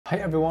Hi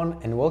everyone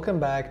and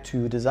welcome back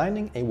to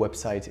designing a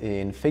website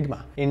in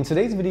Figma. In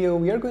today's video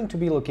we are going to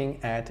be looking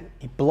at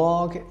a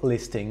blog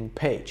listing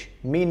page,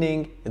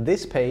 meaning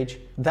this page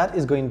that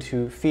is going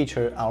to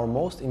feature our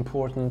most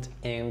important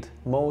and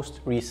most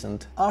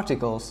recent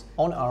articles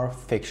on our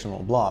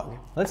fictional blog.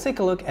 Let's take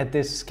a look at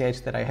this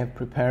sketch that I have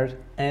prepared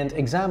and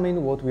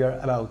examine what we are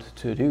about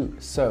to do.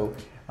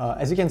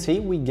 As you can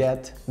see, we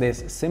get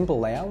this simple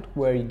layout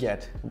where you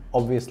get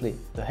obviously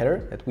the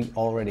header that we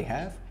already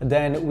have.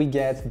 Then we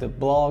get the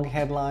blog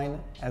headline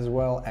as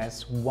well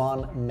as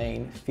one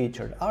main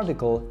featured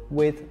article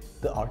with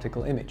the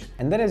article image.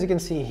 And then as you can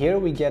see here,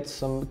 we get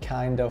some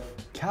kind of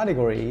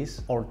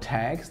categories or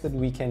tags that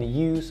we can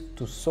use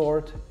to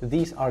sort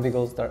these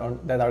articles that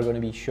are going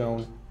to be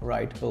shown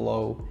right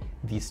below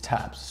these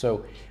tabs.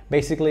 So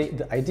basically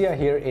the idea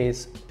here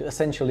is to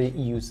essentially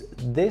use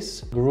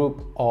this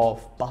group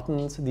of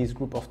buttons, these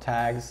group of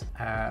tags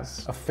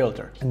as a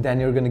filter, and then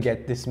you're going to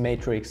get this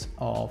matrix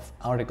of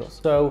articles.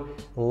 So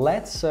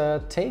let's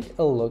take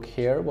a look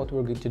here what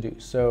we're going to do.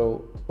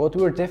 So what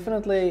we're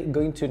definitely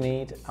going to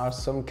need are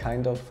some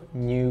kind of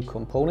new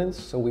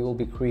components. So we will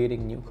be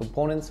creating new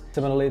components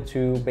similarly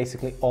to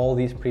basically all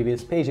these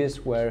previous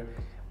pages, where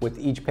with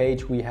each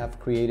page we have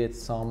created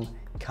some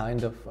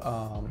kind of,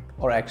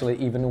 or actually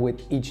even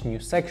with each new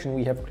section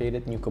we have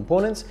created new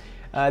components.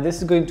 This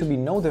is going to be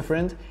no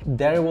different.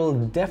 There will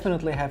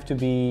definitely have to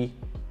be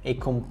a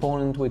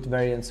component with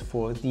variants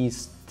for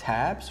these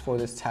tabs, for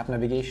this tab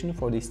navigation,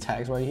 for these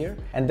tags right here.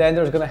 And then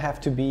there's gonna have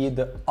to be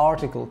the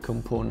article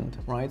component,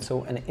 right?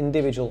 So an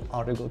individual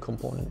article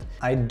component.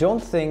 I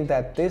don't think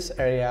that this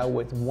area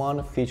with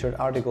one featured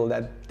article,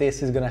 that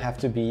this is gonna have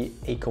to be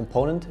a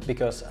component,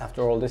 because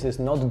after all, this is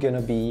not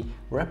gonna be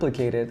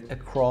replicated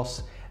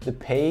across the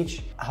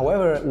page.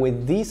 However,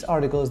 with these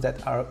articles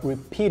that are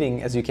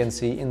repeating, as you can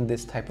see in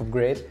this type of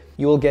grid,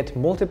 you will get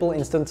multiple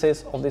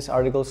instances of this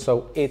article,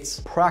 so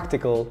it's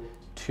practical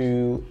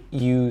to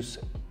use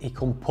a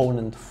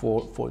component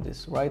for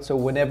this, right? So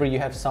whenever you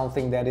have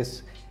something that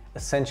is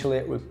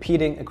essentially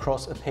repeating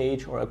across a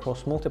page or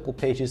across multiple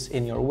pages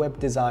in your web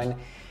design,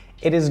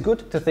 it is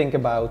good to think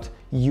about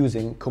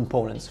using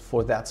components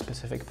for that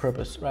specific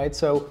purpose, right?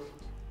 So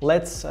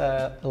let's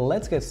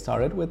get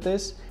started with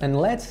this, and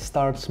let's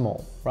start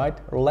small, right?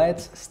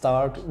 Let's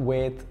start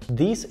with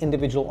these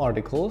individual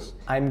articles.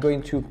 I'm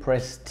going to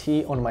press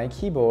T on my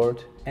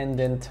keyboard and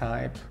then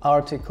type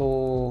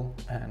article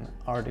and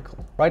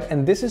article, right?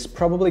 And this is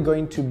probably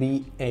going to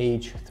be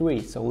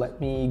H3. So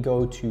let me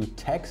go to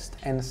text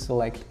and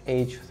select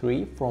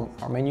H3 from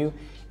our menu.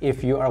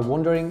 If you are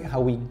wondering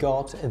how we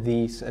got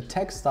these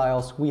text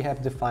styles, we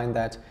have defined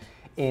that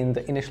in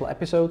the initial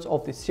episodes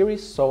of this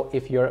series. So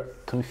if you're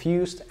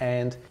confused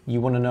and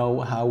you want to know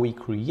how we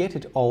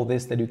created all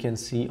this that you can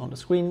see on the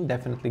screen,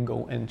 definitely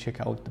go and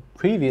check out the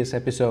previous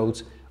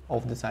episodes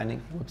of designing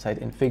a website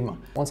in Figma.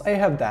 Once I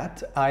have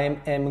that, I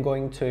am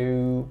going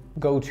to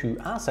go to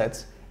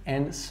assets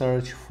and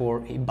search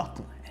for a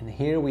button. And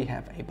here we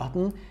have a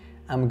button.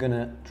 I'm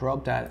gonna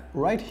drop that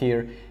right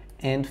here.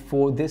 And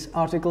for this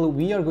article,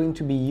 we are going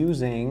to be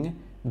using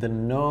the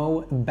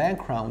no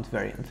background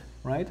variant,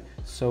 right?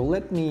 So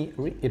let me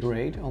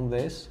reiterate on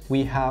this.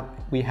 We have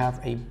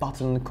a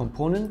button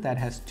component that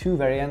has two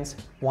variants.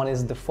 One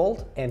is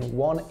default and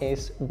one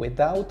is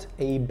without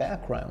a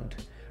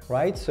background,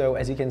 right? So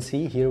as you can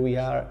see here, we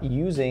are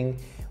using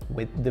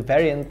with the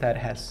variant that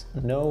has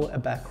no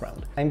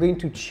background. I'm going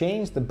to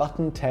change the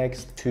button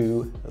text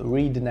to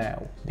read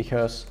now,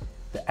 because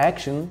the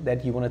action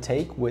that you want to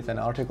take with an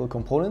article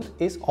component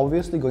is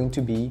obviously going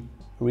to be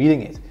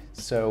reading it.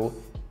 So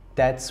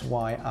that's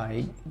why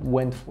I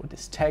went for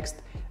this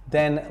text.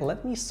 Then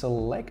let me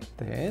select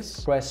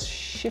this, press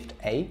Shift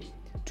A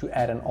to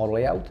add an auto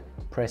layout,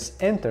 press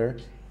Enter,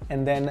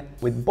 and then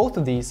with both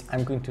of these,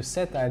 I'm going to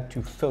set that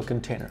to fill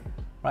container,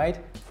 right?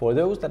 For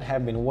those that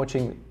have been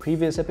watching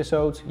previous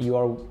episodes, you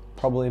are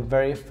probably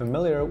very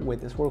familiar with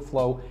this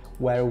workflow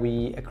where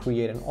we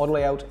create an auto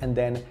layout and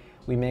then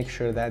we make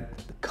sure that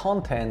the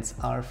contents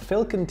are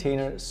fill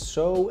container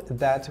so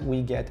that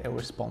we get a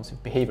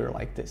responsive behavior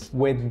like this.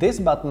 With this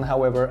button,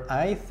 however,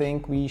 I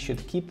think we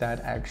should keep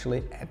that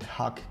actually at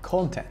Hack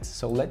Contents.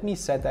 So let me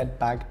set that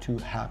back to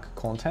Hack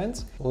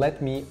Contents.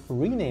 Let me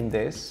rename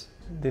this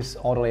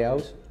auto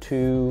layout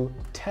to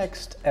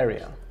text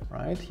area,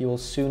 right? You will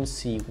soon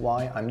see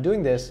why I'm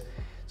doing this.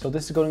 So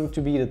this is going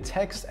to be the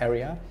text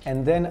area,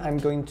 and then I'm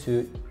going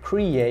to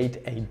create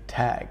a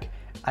tag.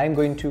 I'm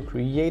going to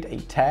create a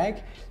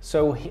tag.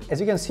 So as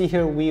you can see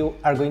here, we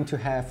are going to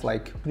have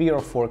like 3 or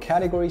 4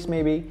 categories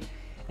maybe,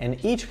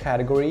 and each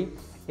category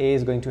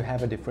is going to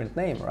have a different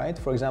name, right?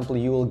 For example,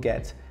 you will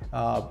get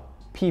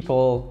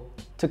people,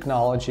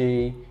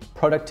 technology,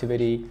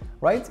 productivity,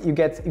 right? You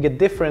get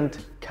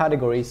different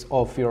categories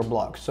of your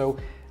blog. So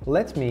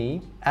let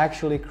me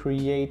actually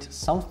create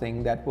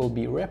something that will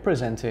be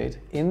represented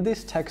in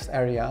this text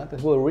area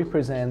that will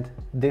represent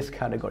this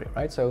category,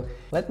 right? So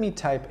let me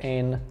type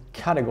in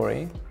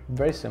category,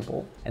 very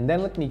simple, and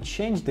then let me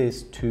change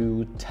this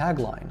to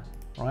tagline,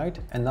 right?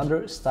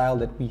 Another style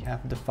that we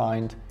have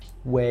defined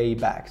way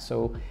back.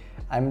 So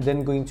I'm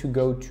then going to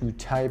go to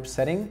type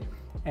setting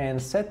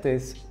and set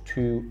this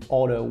to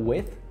auto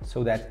width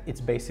so that it's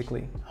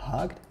basically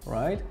hugged,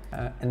 right?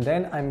 And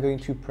then I'm going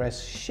to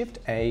press Shift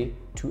A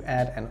to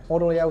add an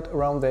auto layout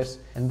around this.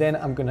 And then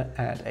I'm gonna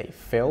add a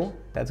fill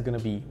that's gonna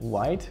be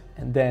white,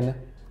 and then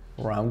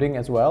rounding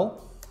as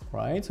well,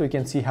 right? So you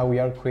can see how we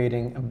are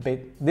creating a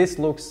bit, this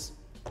looks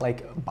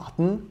like a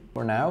button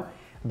for now,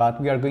 but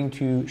we are going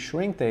to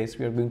shrink this.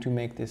 We are going to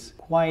make this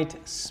quite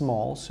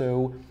small.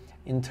 So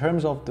in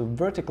terms of the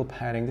vertical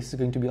padding, this is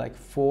going to be like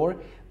 4.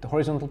 The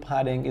horizontal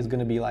padding is going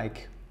to be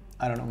like,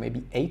 I don't know,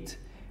 maybe 8.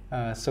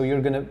 So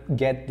you're going to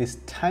get this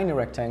tiny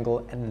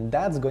rectangle, and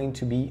that's going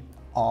to be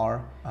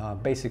our,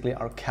 basically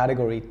our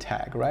category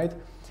tag, right?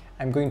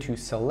 I'm going to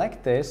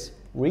select this,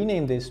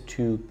 rename this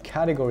to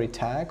category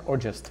tag, or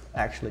just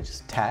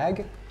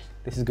tag.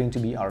 This is going to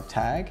be our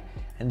tag.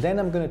 And then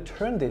I'm going to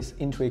turn this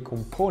into a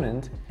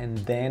component, and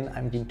then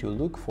I'm going to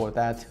look for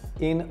that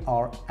in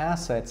our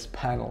assets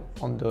panel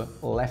on the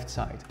left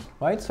side,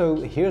 right? So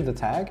here's the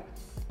tag.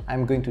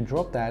 I'm going to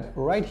drop that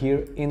right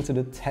here into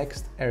the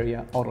text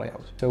area auto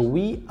layout. So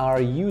we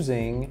are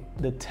using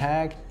the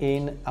tag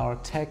in our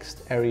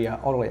text area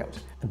auto layout.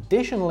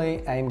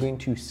 Additionally, I'm going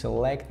to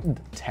select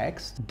the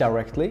text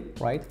directly,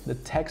 right? The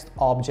text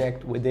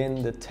object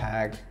within the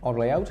tag auto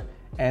layout.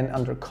 And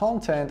under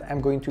content, I'm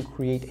going to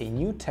create a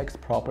new text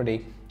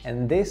property,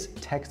 and this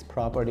text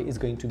property is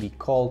going to be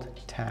called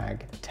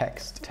tag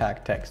text,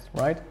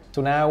 right?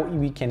 So now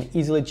we can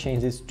easily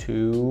change this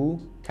to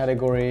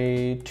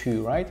category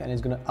 2, right? And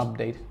it's going to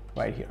update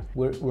right here.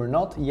 We're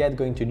not yet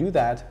going to do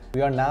that.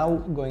 We are now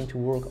going to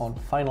work on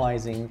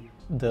finalizing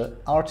the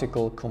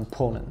article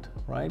component,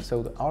 right?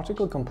 So the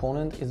article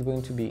component is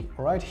going to be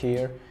right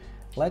here.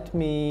 Let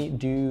me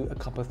do a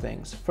couple of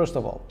things. First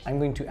of all, I'm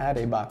going to add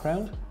a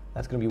background.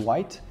 That's going to be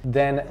white.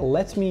 Then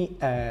let me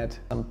add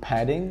some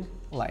padding,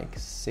 like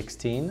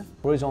 16,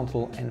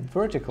 horizontal and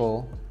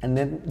vertical. And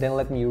then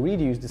let me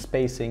reduce the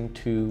spacing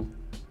to,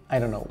 I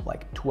don't know,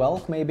 like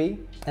 12 maybe.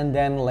 And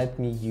then let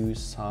me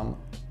use some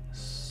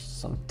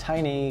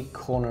tiny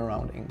corner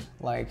rounding,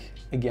 like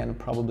again,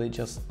 probably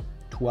just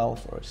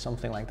 12 or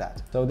something like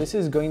that. So this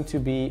is going to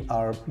be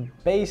our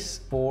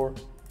base for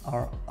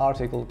our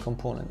article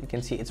component. You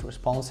can see it's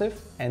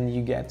responsive, and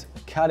you get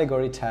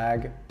category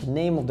tag,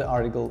 name of the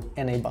article,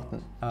 and a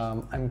button.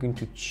 I'm going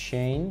to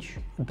change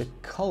the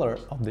color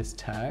of this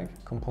tag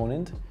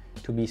component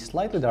to be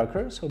slightly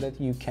darker so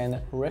that you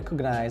can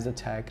recognize the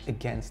tag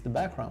against the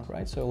background,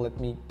 right? So let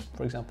me,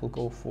 for example,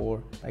 go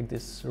for like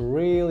this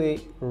really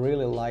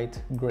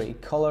light gray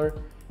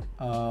color.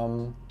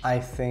 I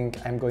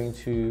think I'm going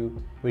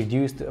to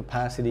reduce the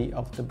opacity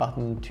of the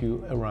button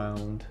to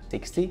around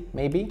 60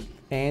 maybe.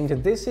 And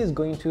this is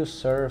going to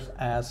serve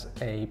as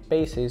a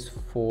basis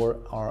for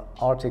our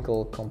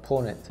article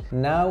component.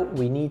 Now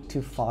we need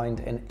to find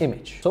an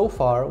image. So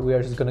far, we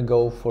are just going to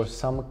go for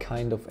some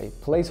kind of a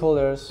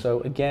placeholder.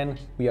 So again,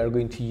 we are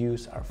going to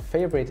use our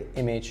favorite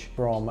image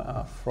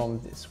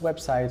from this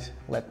website.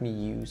 Let me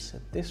use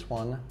this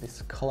one,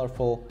 this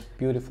colorful,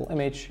 beautiful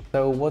image.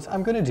 So what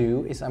I'm going to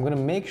do is I'm going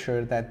to make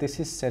sure that this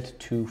is set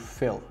to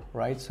fill,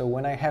 right? So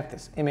when I have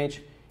this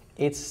image,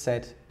 it's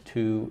set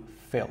to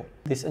fill.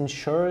 This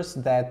ensures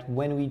that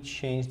when we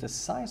change the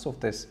size of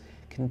this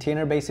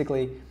container,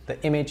 basically the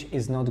image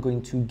is not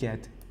going to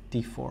get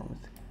deformed.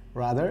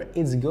 Rather,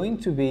 it's going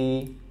to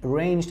be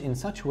arranged in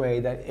such a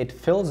way that it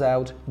fills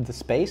out the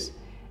space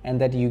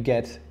and that you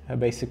get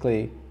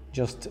basically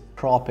just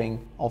cropping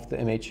of the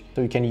image.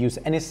 So you can use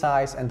any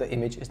size and the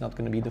image is not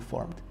going to be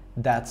deformed.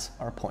 That's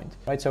our point,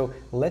 right? So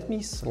let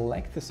me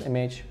select this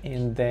image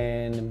and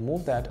then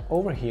move that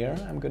over here.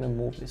 I'm going to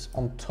move this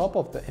on top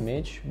of the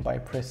image by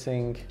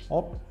pressing,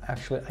 oh,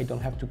 actually I don't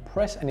have to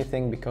press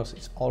anything because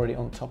it's already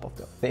on top of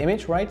the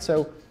image, right?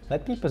 So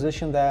let me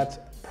position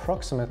that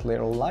approximately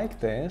like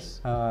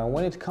this.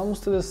 When it comes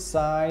to the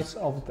size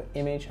of the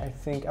image, I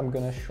think I'm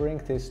going to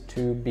shrink this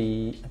to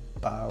be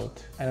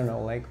about, I don't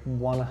know, like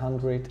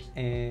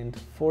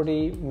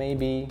 140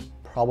 maybe,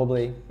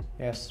 probably,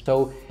 yes.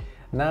 So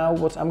now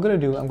what I'm going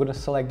to do, I'm going to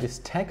select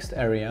this text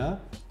area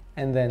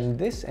and then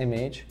this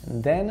image,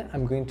 and then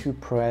I'm going to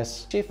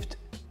press Shift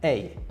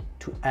A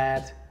to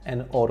add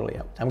an auto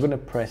layout. I'm going to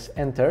press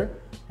enter,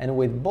 and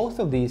with both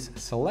of these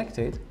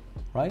selected,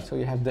 right, so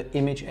you have the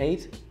image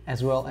 8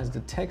 as well as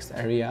the text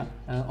area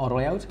auto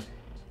layout,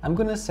 I'm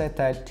going to set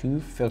that to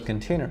fill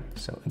container.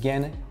 So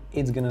again,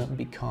 it's going to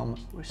become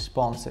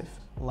responsive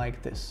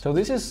like this. So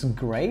this is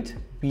great,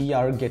 we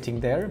are getting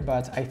there,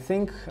 but I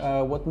think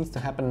what needs to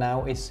happen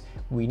now is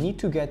we need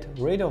to get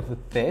rid of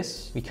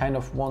this. We kind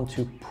of want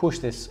to push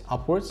this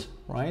upwards,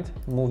 right?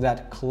 Move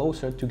that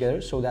closer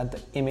together so that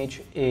the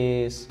image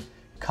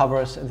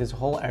covers this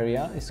whole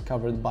area, is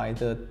covered by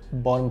the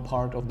bottom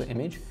part of the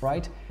image,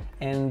 right?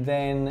 And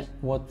then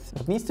what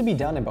needs to be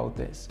done about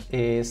this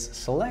is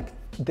select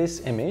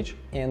this image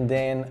and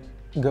then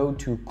go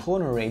to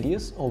corner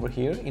radius over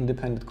here,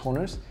 independent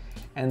corners,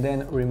 and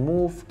then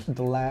remove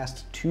the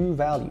last two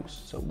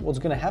values. So what's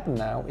going to happen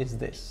now is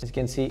this. As you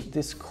can see,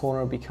 this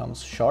corner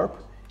becomes sharp,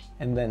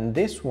 and then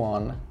this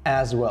one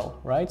as well,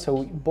 right?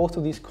 So both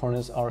of these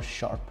corners are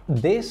sharp.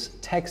 This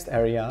text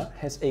area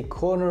has a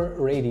corner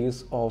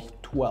radius of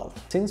 12.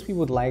 Since we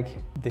would like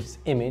this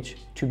image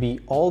to be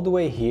all the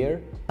way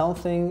here,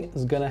 something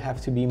is gonna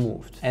have to be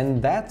moved.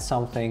 And that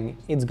something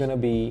is gonna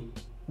be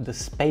the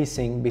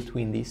spacing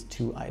between these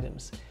two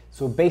items.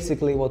 So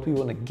basically what we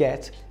wanna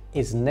get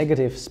is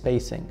negative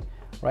spacing,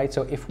 right?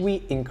 So if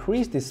we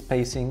increase this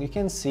spacing, you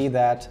can see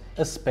that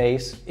a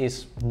space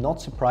is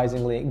not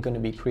surprisingly going to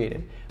be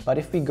created. But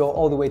if we go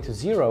all the way to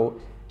 0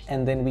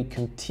 and then we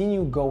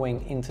continue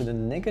going into the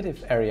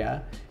negative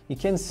area, you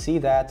can see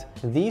that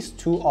these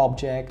two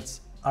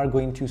objects are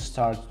going to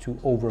start to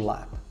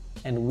overlap.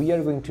 And we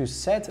are going to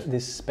set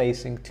this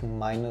spacing to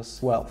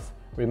 -12.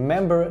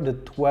 Remember the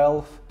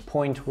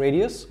 12-point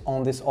radius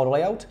on this auto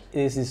layout.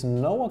 It is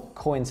no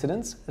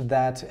coincidence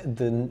that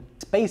the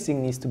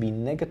spacing needs to be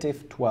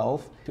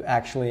 -12 to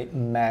actually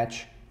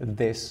match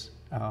this,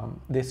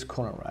 this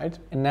corner, right?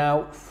 And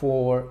now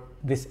for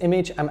this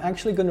image, I'm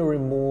actually going to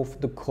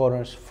remove the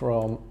corners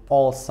from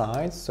all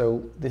sides.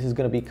 So this is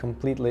going to be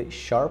completely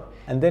sharp.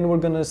 And then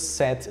we're going to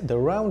set the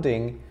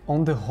rounding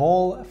on the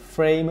whole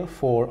frame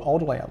for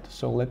auto layout.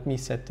 So let me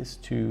set this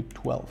to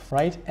 12,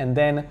 right? And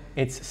then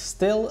it's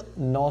still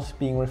not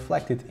being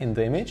reflected in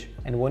the image.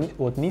 And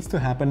what needs to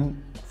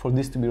happen for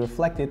this to be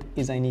reflected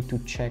is I need to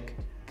check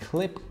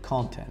clip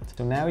content.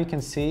 So now you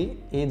can see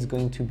it's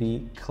going to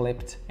be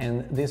clipped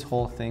and this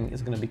whole thing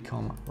is going to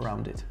become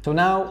rounded. So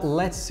now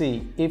let's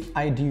see if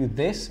I do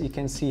this, you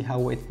can see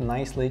how it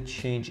nicely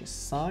changes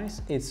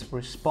size. It's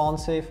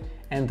responsive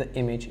and the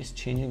image is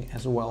changing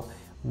as well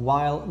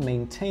while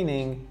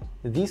maintaining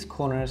these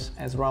corners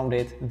as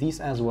rounded, these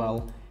as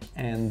well,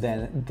 and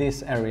then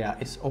this area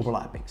is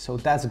overlapping. So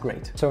that's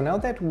great. So now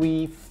that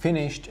we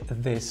finished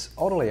this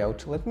auto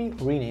layout, let me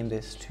rename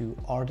this to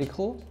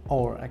article,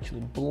 or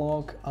actually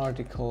blog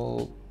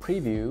article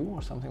preview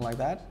or something like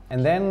that.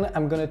 And then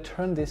I'm going to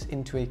turn this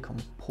into a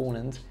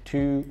component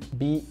to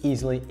be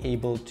easily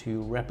able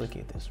to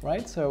replicate this,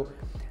 right? So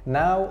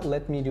now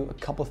let me do a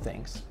couple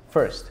things.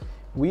 First,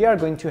 we are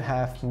going to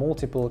have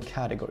multiple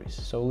categories.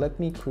 So let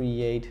me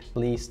create at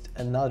least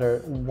another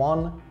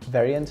one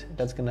variant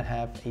that's going to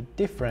have a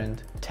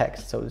different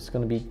text. So it's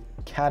going to be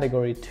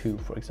category 2,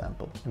 for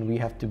example. And we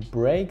have to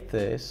break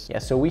this. Yeah,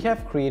 so we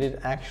have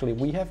created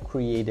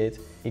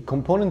a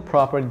component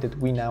property that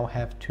we now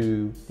have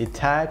to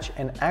detach.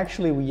 And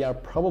actually we are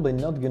probably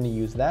not going to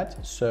use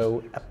that.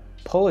 So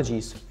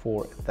apologies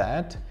for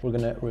that. We're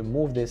going to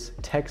remove this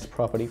text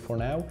property for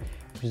now,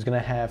 which is going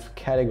to have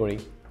category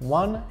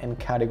 1 and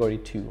category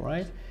 2,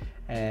 right?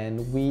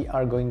 And we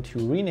are going to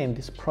rename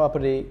this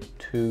property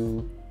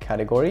to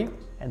category,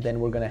 and then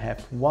we're going to have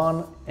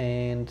 1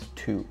 and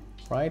 2,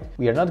 right?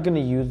 We are not going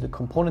to use the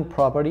component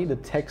property, the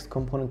text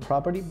component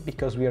property,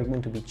 because we are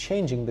going to be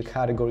changing the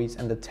categories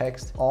and the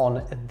text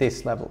on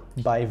this level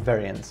by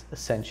variants,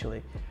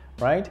 essentially,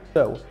 right?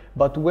 So,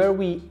 but where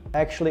we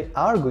actually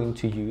are going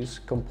to use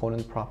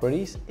component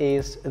properties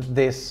is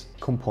this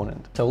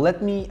component. So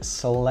let me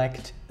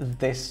select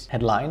this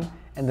headline,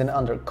 and then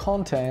under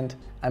content,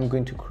 I'm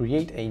going to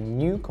create a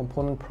new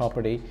component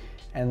property,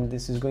 and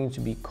this is going to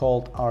be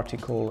called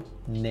article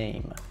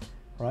name,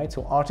 right?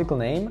 So article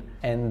name,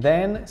 and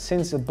then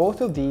since both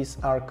of these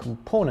are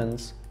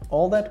components,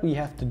 all that we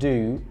have to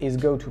do is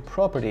go to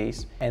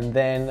properties, and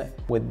then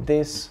with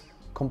this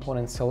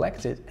component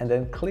selected, and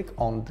then click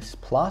on this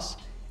plus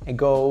and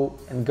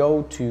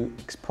go to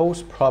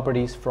expose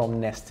properties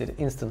from nested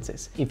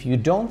instances. If you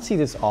don't see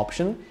this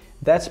option,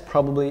 that's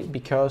probably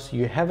because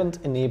you haven't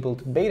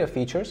enabled beta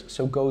features.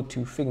 So go to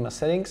Figma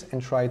settings and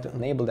try to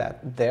enable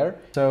that there.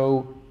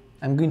 So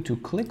I'm going to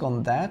click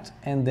on that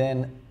and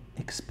then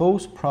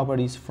expose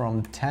properties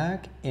from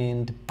tag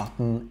and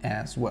button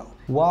as well.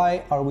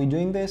 Why are we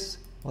doing this?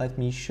 Let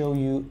me show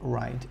you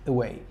right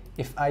away.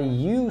 If I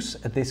use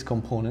this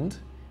component,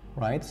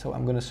 right? So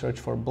I'm going to search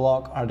for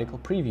blog article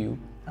preview.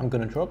 I'm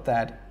going to drop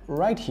that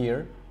right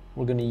here.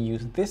 We're going to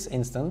use this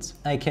instance.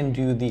 I can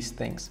do these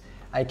things.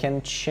 I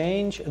can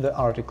change the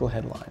article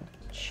headline,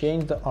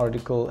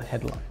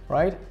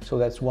 right? So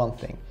that's one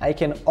thing. I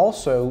can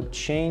also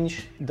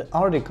change the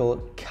article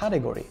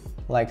category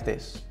like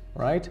this,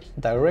 right?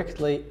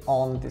 Directly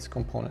on this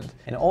component.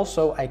 And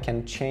also I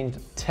can change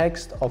the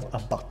text of a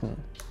button,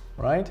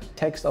 right?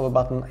 Text of a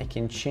button, I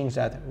can change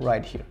that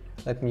right here.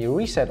 Let me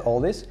reset all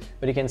this,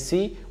 but you can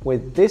see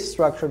with this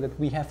structure that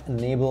we have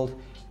enabled,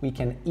 we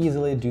can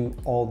easily do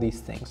all these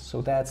things.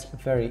 So that's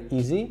very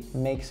easy,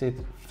 makes it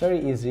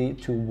very easy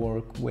to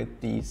work with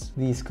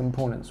these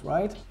components,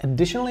 right?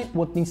 Additionally,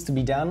 what needs to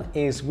be done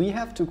is we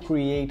have to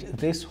create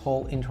this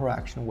whole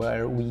interaction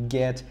where we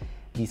get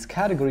these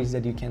categories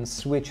that you can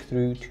switch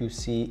through to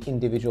see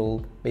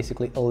individual,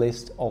 basically a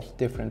list of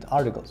different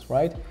articles,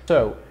 right?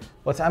 So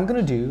what I'm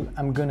gonna do,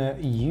 I'm gonna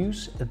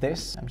use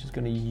this, I'm just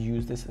gonna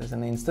use this as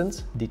an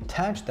instance,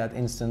 detach that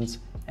instance,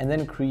 and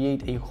then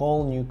create a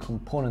whole new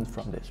component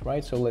from this,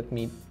 right? So let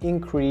me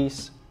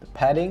increase the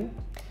padding.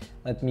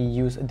 Let me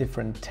use a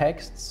different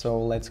text. So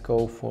let's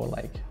go for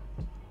like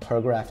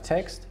paragraph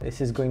text.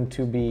 This is going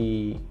to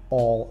be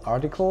all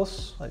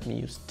articles. Let me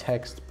use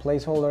text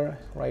placeholder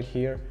right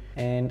here.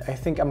 And I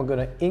think I'm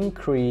gonna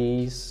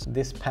increase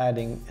this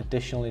padding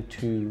additionally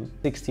to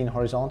 16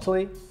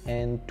 horizontally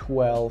and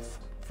 12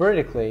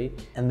 vertically,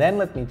 and then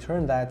let me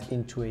turn that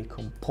into a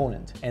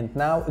component. And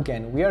now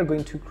again, we are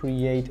going to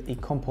create a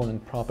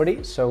component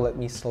property. So let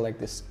me select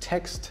this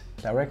text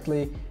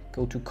directly,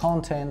 go to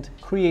content,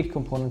 create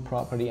component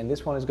property, and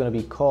this one is going to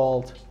be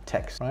called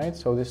text, right?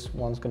 So this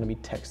one's going to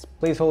be text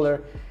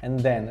placeholder, and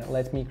then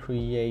let me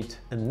create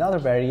another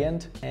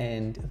variant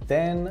and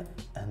then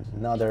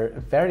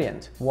another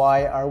variant.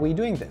 Why are we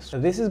doing this? So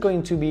this is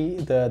going to be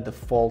the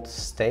default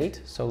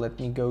state. So let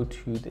me go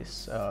to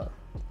this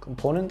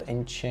component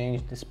and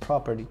change this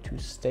property to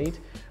state.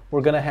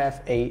 We're going to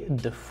have a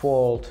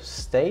default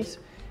state,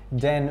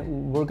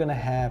 then we're going to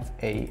have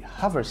a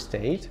hover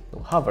state, so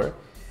hover,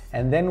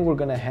 and then we're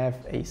going to have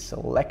a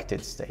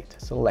selected state,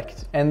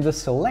 select. And the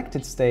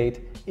selected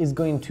state is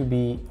going to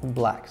be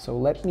black. So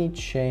let me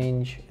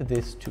change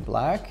this to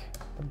black,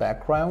 the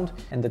background,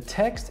 and the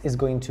text is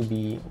going to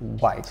be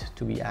white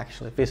to be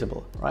actually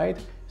visible, right?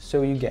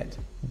 So you get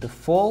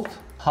default,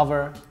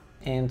 hover,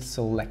 and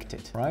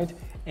selected, right?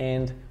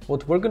 And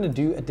what we're going to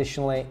do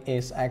additionally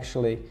is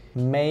actually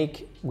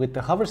make, with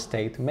the hover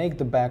state, make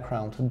the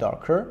background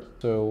darker.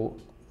 So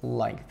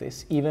like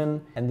this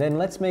even, and then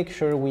let's make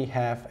sure we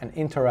have an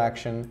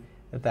interaction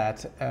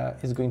that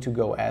is going to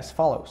go as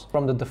follows.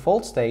 From the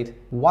default state,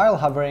 while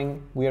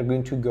hovering, we are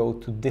going to go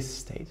to this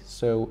state.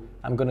 So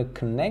I'm going to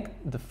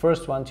connect the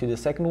first one to the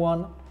second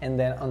one, and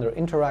then under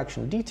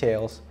interaction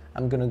details,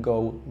 I'm going to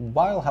go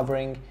while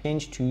hovering,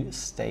 change to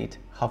state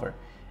hover,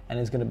 and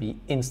it's going to be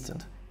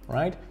instant,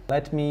 right?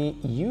 Let me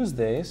use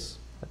this.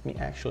 Let me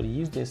actually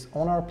use this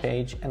on our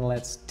page and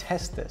let's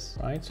test this,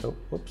 right? So,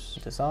 whoops,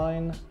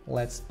 design,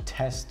 let's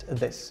test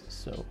this.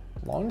 So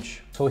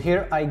launch. So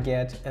here I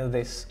get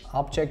this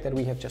object that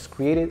we have just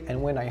created,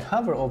 and when I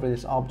hover over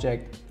this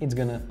object, it's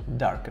gonna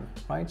darken,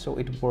 right? So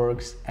it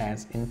works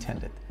as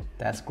intended.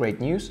 That's great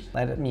news.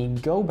 Let me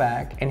go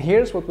back, and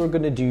here's what we're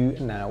gonna do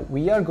now.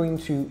 We are going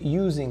to,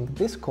 using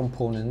this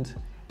component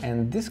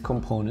and this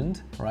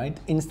component, right?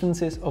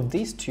 Instances of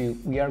these two,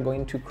 we are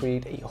going to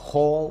create a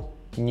whole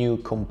new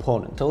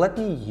component. So let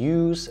me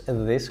use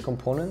this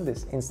component,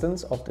 this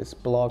instance of this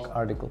blog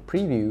article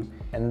preview,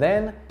 and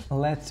then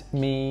let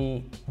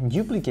me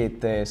duplicate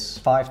this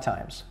 5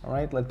 times. All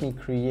right, let me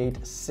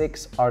create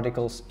 6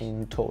 articles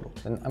in total.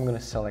 Then I'm going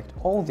to select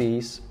all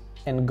these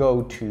and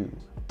go to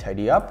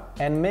tidy up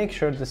and make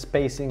sure the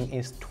spacing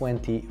is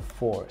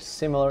 24,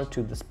 similar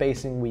to the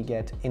spacing we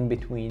get in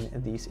between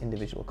these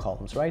individual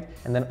columns, right?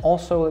 And then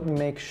also let me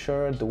make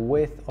sure the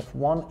width of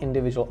one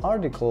individual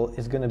article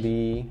is going to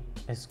be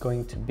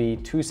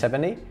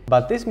 270,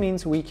 but this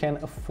means we can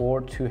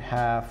afford to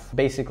have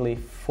basically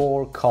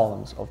 4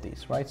 columns of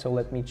these, right? So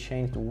let me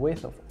change the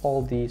width of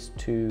all these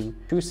to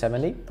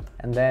 270,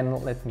 and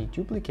then let me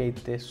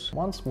duplicate this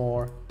once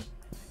more,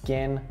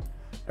 again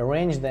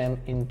arrange them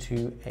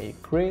into a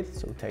grid,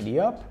 so tidy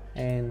up,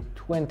 and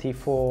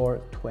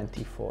 24,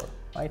 24,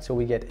 right? So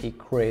we get a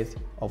grid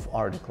of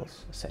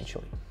articles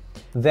essentially.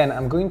 Then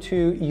I'm going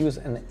to use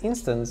an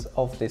instance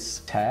of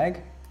this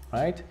tag,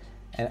 right?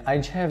 And I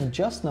have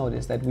just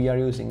noticed that we are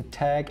using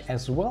tag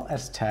as well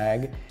as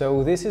tag.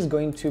 So this is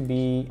going to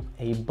be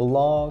a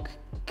blog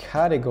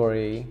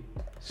category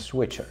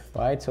switcher,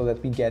 right? So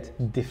that we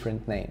get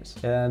different names.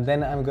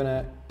 Then I'm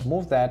gonna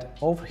move that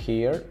over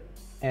here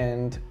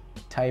and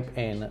type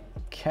in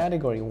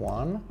category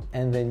 1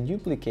 and then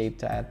duplicate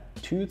that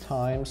 2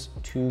 times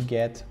to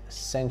get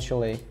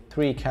essentially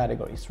 3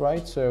 categories,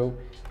 right? So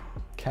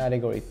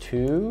category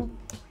 2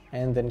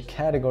 and then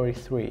category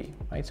 3,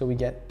 right? So we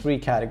get 3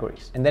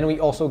 categories. And then we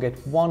also get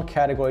 1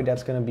 category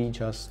that's gonna be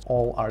just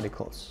all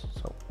articles.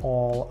 So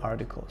all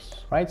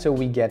articles, right? So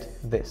we get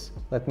this.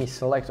 Let me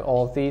select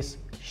all of these,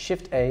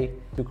 Shift A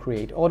to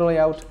create auto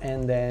layout,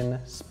 and then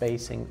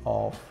spacing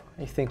of,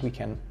 I think we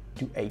can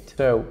do 8.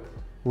 So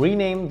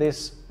rename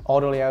this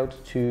auto layout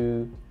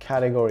to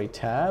category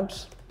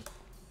tabs.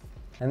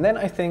 And then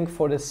I think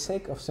for the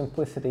sake of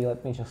simplicity,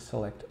 let me just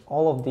select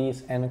all of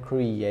these and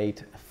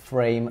create a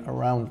frame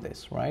around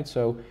this, right?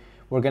 So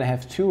we're gonna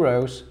have 2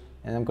 rows,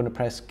 and I'm gonna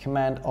press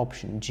Command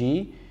Option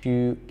G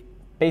to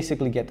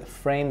basically get a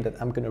frame that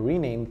I'm gonna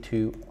rename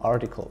to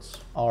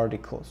articles,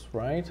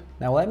 right?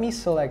 Now let me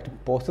select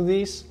both of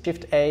these,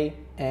 Shift A,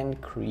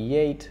 and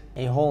create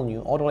a whole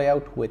new auto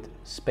layout with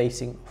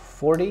spacing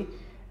 40.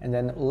 And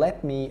then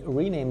let me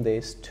rename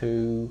this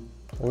to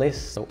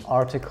list, so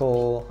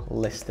article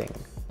listing,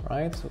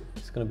 right? So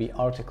it's going to be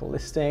article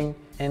listing.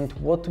 And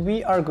what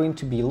we are going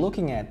to be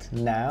looking at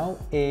now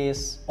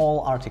is all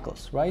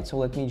articles, right? So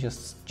let me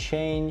just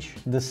change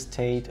the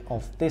state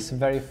of this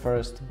very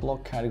first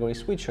block category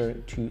switcher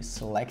to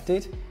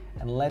selected,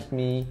 and let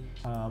me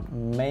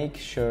make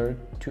sure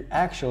to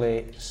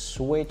actually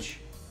switch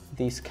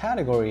these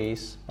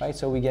categories, right?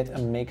 So we get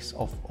a mix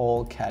of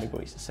all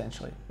categories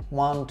essentially.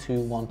 1,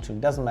 2, 1, 2.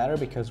 Doesn't matter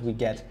because we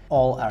get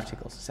all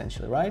articles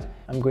essentially, right?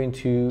 I'm going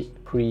to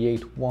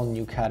create one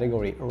new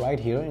category right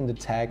here in the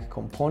tag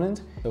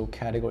component. So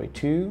category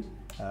 2,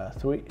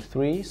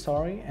 3,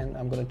 sorry, and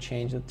I'm going to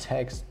change the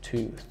text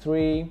to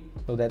 3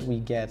 so that we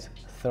get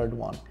third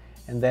one.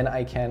 And then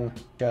I can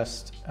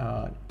just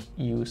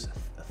use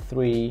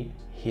 3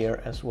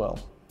 here as well,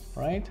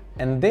 right?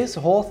 And this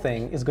whole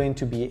thing is going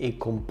to be a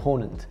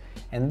component.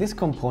 And this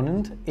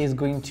component is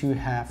going to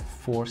have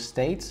 4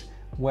 states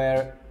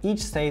where each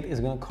state is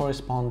going to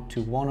correspond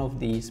to one of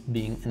these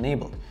being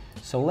enabled.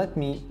 So let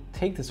me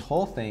take this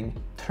whole thing,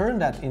 turn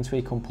that into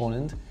a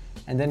component,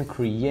 and then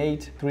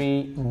create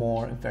 3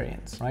 more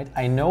variants, right?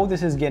 I know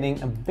this is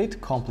getting a bit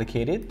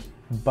complicated,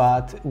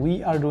 but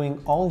we are doing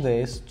all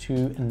this to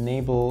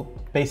enable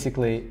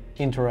basically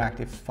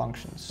interactive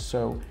functions.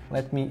 So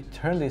let me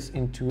turn this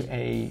into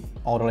a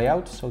auto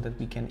layout so that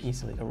we can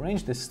easily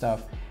arrange this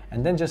stuff.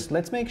 And then just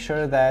let's make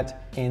sure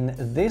that in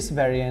this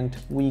variant,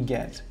 we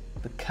get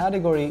the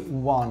category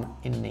 1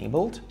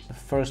 enabled, the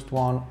first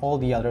one, all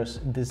the others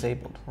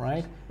disabled,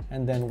 right?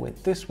 And then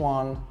with this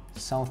one,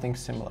 something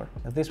similar.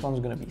 Now, this one's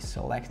going to be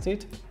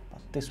selected,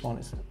 but this one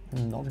is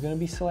not going to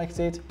be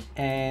selected.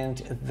 And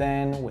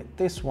then with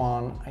this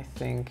one, I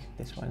think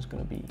this one is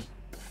going to be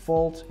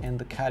default and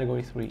the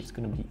category 3 is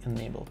going to be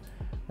enabled,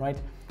 right?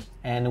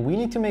 And we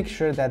need to make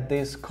sure that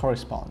this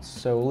corresponds.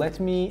 So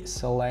let me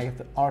select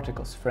the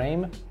articles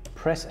frame,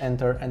 press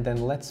enter, and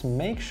then let's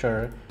make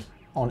sure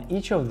on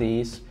each of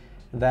these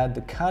that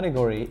the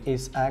category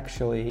is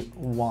actually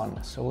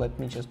 1. So let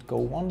me just go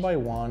one by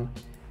one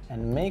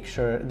and make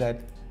sure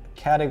that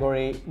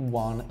category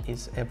 1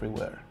 is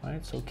everywhere,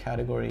 right? So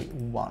category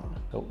 1.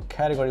 So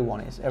category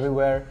 1 is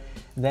everywhere.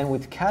 Then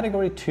with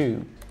category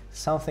 2,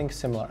 something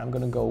similar. I'm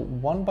going to go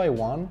one by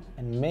one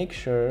and make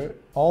sure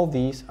all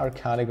these are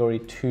category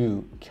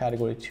 2,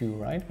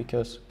 right?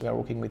 Because we are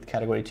working with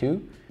category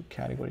 2,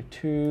 category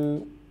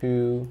 2,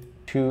 2,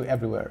 2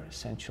 everywhere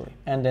essentially.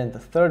 And then the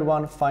third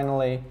one,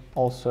 finally,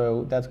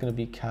 also that's going to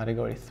be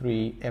category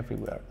 3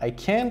 everywhere. I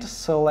can't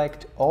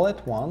select all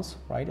at once,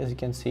 right? As you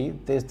can see,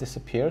 this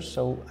disappears.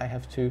 So I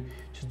have to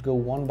just go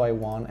one by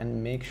one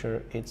and make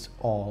sure it's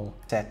all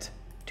set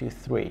to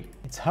 3.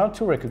 It's hard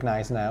to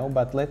recognize now,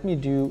 but let me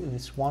do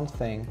this one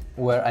thing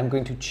where I'm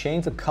going to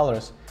change the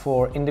colors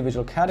for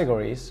individual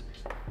categories,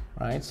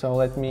 right? So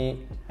let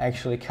me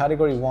actually,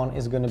 category 1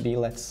 is going to be,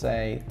 let's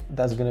say,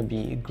 that's going to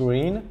be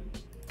green.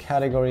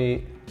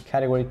 Category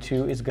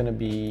 2 is going to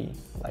be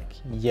like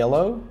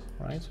yellow,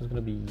 right? So it's going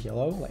to be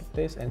yellow like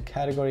this, and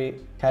category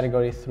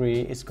 3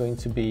 is going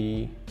to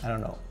be, I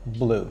don't know,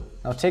 blue.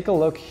 Now take a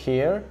look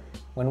here.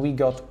 When we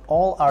got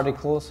all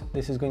articles,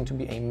 this is going to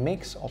be a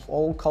mix of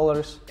all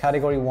colors.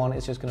 Category 1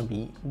 is just going to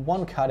be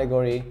one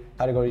category.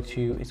 Category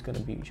 2 is going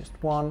to be just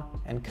one,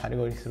 and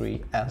category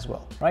 3 as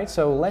well, right?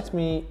 So let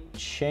me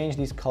change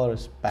these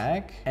colors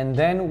back, and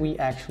then we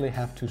actually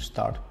have to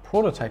start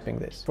prototyping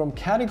this. From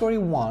category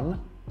 1,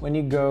 when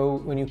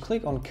you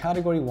click on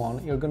category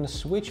 1, you're going to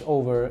switch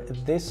over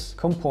this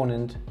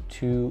component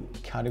to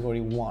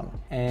category 1.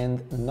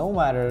 And no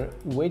matter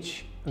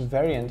which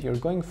variant you're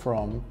going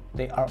from,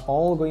 they are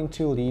all going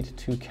to lead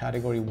to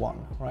category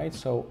 1, right?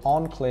 So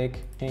on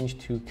click, change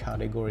to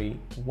category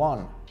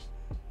 1.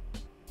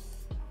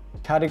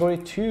 Category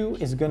 2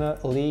 is going to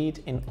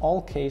lead in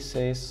all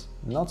cases,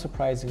 not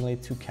surprisingly,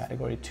 to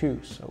category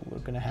 2. So we're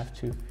going to have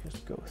to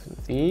just go through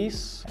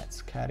these.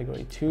 That's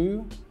category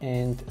 2,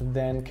 and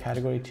then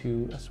category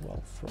 2 as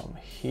well from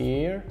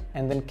here.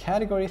 And then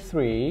category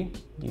 3,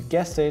 you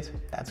guessed it,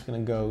 that's going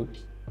to go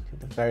to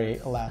the very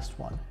last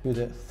one, to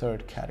the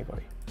third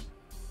category.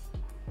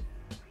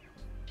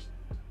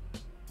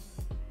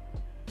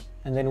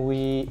 And then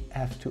we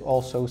have to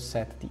also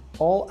set the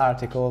all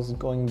articles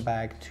going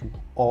back to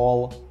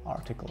all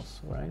articles,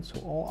 right? So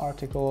all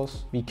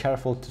articles, be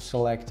careful to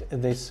select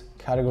this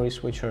category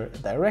switcher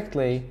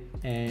directly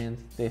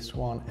and this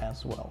one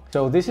as well.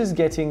 So this is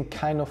getting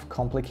kind of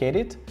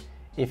complicated.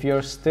 If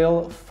you're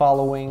still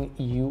following,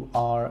 you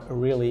are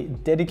really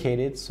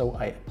dedicated, so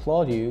I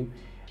applaud you.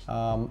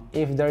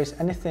 If there is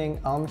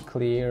anything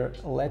unclear,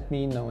 let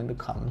me know in the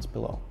comments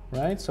below,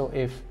 right? So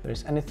if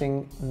there's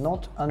anything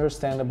not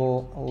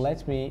understandable,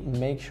 let me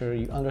make sure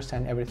you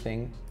understand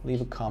everything,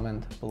 leave a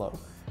comment below,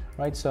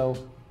 right? So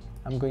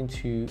I'm going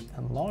to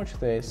enlarge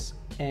this,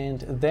 and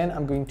then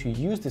I'm going to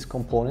use this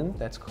component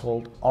that's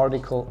called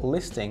article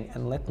listing,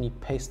 and let me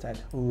paste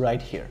that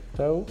right here.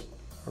 So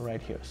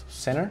right here, so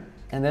center.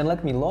 And then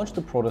let me launch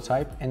the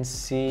prototype and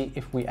see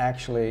if we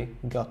actually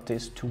got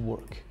this to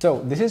work. So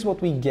this is what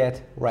we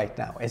get right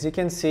now. As you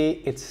can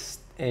see,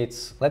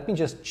 let me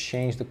just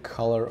change the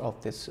color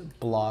of this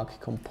block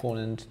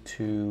component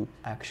to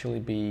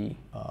actually be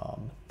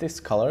this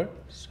color.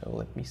 So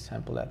let me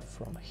sample that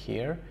from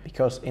here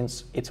because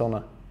it's on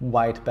a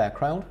white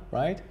background,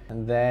 right?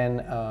 And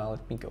then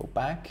let me go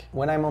back.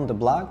 When I'm on the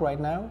blog right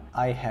now,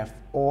 I have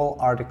all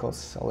articles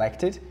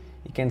selected.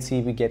 You can see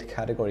we get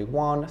category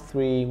 1,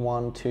 3,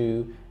 1,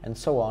 2, and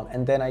so on.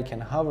 And then I can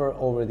hover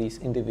over these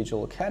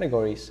individual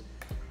categories.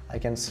 I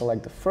can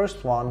select the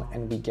first one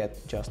and we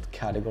get just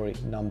category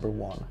number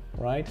 1,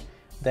 right?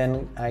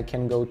 Then I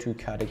can go to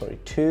category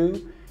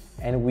 2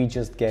 and we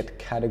just get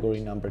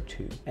category number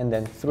 2, and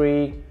then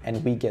 3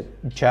 and we get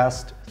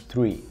just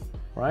 3.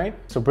 Right?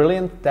 So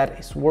brilliant, that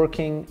is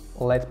working.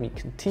 Let me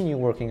continue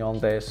working on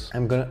this.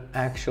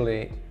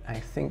 I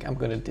think I'm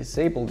gonna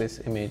disable this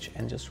image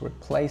and just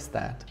replace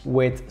that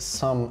with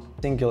some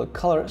singular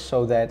color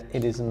so that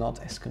it is not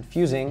as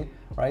confusing,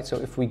 right? So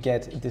if we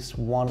get this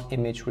one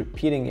image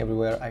repeating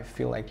everywhere, I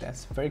feel like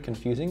that's very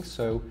confusing.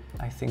 So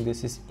I think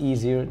this is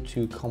easier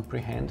to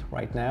comprehend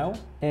right now.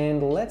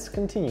 And let's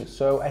continue.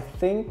 So I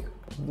think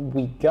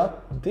we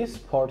got this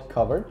part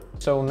covered.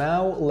 So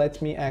now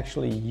let me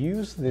actually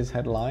use this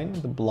headline,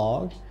 the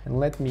blog, and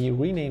let me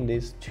rename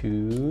this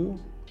to,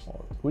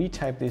 or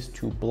retype this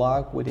to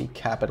blog with a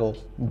capital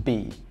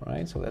B,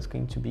 right? So that's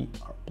going to be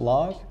our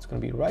blog. It's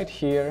going to be right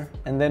here.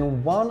 And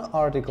then one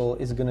article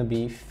is going to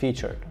be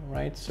featured,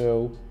 right?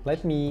 So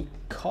let me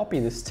copy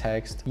this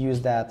text,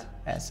 use that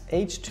as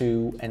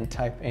H2 and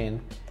type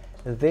in,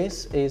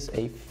 this is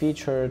a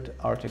featured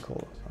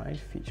article, right?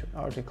 Featured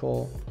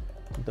article,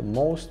 the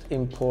most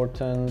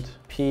important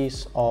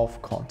piece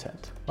of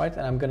content, right?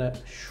 And I'm gonna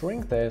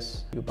shrink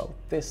this to about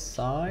this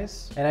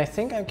size. And I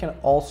think I can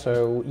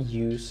also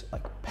use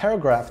like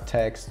paragraph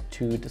text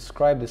to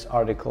describe this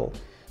article.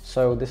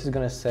 So this is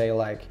gonna say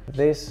like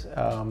this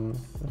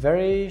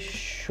very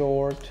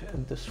short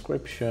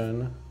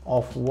description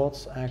of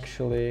what's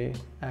actually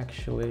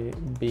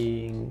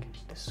being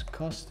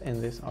discussed in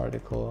this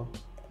article.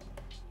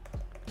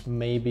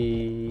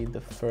 Maybe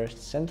the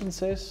first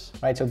sentences,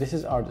 right? So this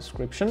is our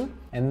description,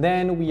 and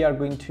then we are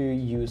going to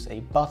use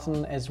a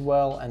button as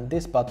well, and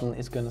this button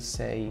is going to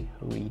say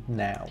read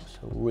now.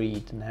 So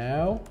read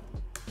now,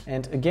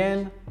 and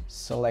again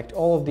select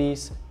all of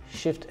these,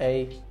 Shift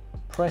A,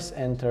 press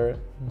enter,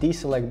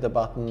 deselect the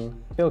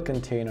button, fill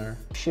container,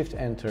 Shift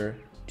enter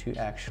to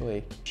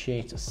actually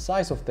change the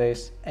size of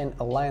this and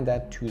align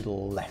that to the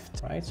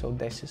left, right? So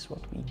this is what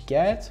we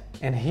get.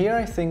 And here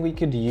I think we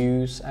could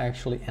use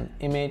actually an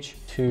image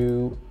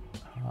to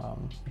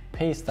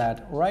paste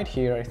that right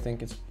here. I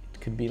think it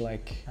could be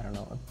like, I don't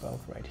know,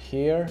 about right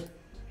here.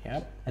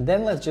 Yep. And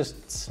then let's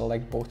just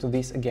select both of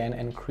these again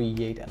and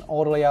create an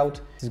auto layout.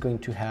 This is going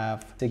to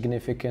have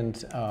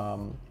significant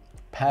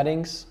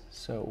paddings,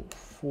 so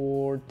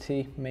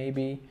 40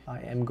 maybe. I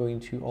am going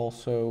to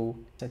also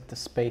set the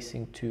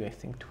spacing to, I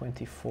think,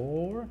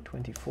 24.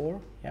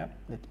 Yeah,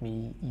 let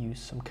me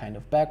use some kind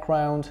of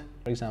background,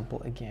 for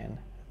example, again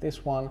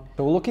this one.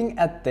 So looking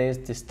at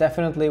this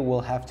definitely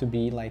will have to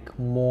be like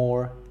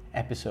more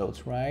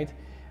episodes, right?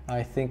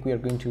 I think we are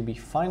going to be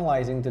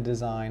finalizing the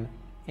design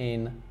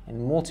in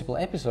multiple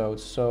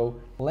episodes. So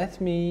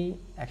let me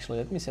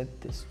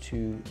set this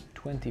to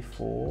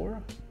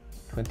 24,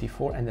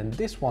 and then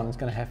this one is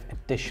going to have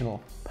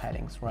additional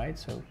paddings, right?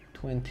 So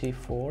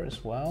 24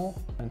 as well,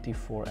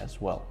 24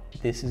 as well.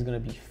 This is going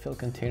to be fill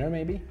container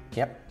maybe.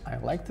 Yep, I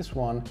like this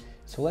one.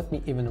 So let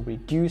me even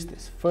reduce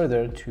this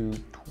further to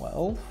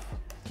 12.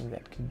 I think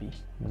that could be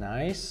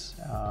nice.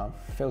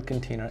 Fill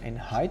container in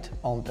height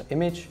on the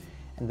image,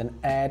 and then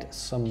add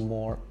some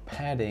more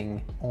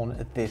padding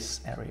on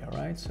this area,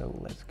 right? So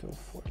let's go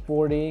for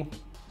 40.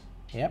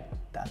 Yep,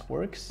 that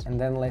works. And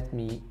then let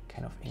me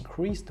kind of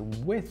increase the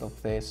width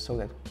of this so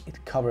that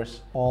it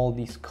covers all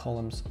these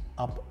columns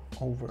up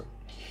over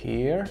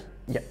here.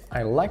 Yeah,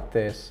 I like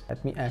this.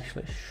 Let me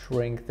actually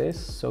shrink this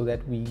so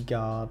that we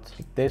got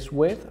this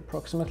width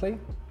approximately.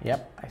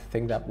 Yep, I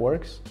think that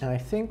works. And I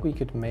think we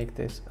could make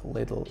this a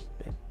little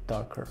bit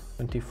darker.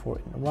 24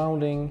 in the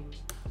rounding,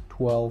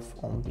 12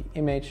 on the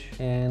image.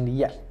 And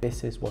yeah,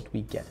 this is what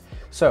we get.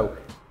 So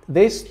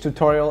this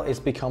tutorial is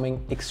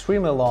becoming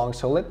extremely long,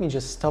 so let me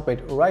just stop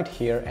it right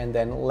here and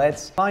then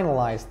let's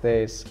finalize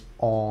this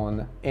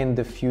in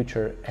the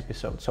future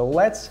episode. So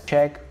let's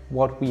check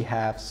what we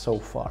have so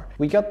far.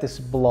 We got this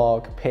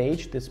blog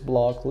page, this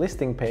blog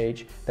listing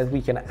page that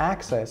we can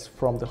access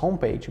from the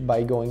homepage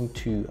by going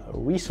to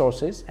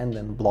resources and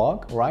then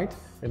blog, right?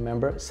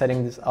 Remember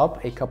setting this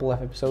up a couple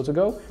of episodes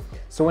ago.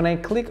 So when I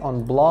click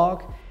on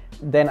blog,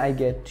 then I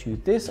get to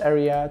this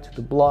area, to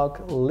the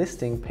blog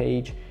listing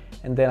page,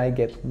 and then I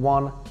get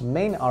one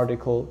main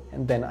article,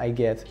 and then I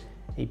get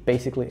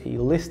basically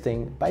a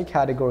listing by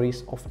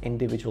categories of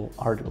individual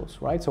articles,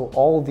 right? So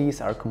all these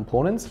are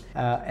components,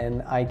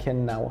 and I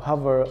can now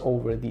hover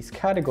over these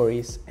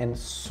categories and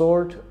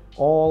sort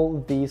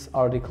all these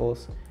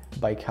articles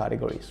by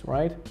categories,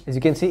 right? As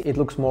you can see, it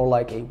looks more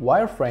like a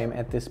wireframe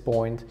at this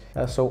point.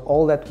 So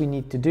all that we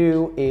need to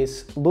do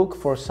is look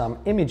for some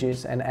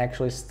images and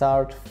actually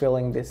start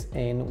filling this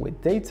in with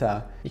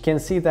data. You can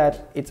see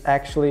that it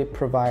actually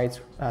provides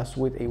us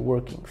with a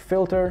working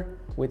filter,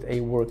 with a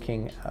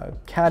working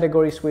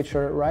category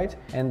switcher, right?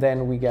 And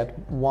then we get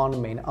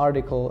one main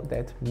article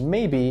that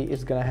maybe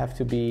is gonna have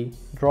to be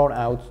drawn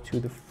out to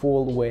the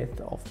full width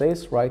of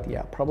this, right?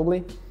 Yeah,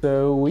 probably.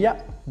 So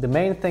yeah, the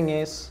main thing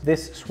is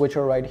this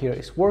switcher right here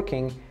is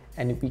working,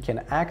 and we can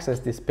access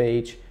this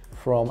page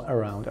from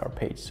around our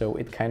page. So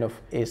it kind of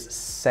is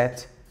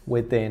set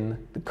within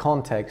the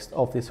context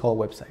of this whole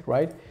website,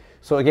 right?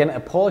 So again,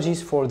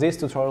 apologies for this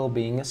tutorial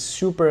being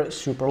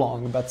super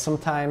long, but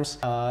sometimes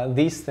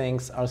these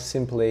things are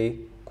simply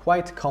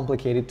quite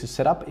complicated to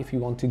set up if you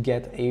want to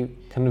get a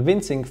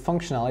convincing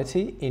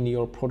functionality in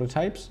your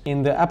prototypes.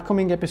 In the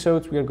upcoming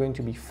episodes, we are going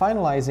to be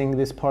finalizing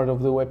this part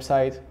of the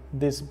website,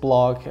 this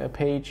blog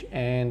page,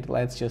 and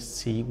let's just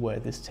see where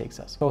this takes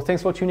us. So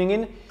thanks for tuning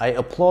in. I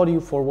applaud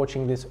you for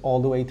watching this all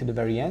the way to the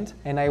very end,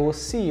 and I will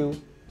see you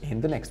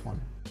in the next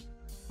one.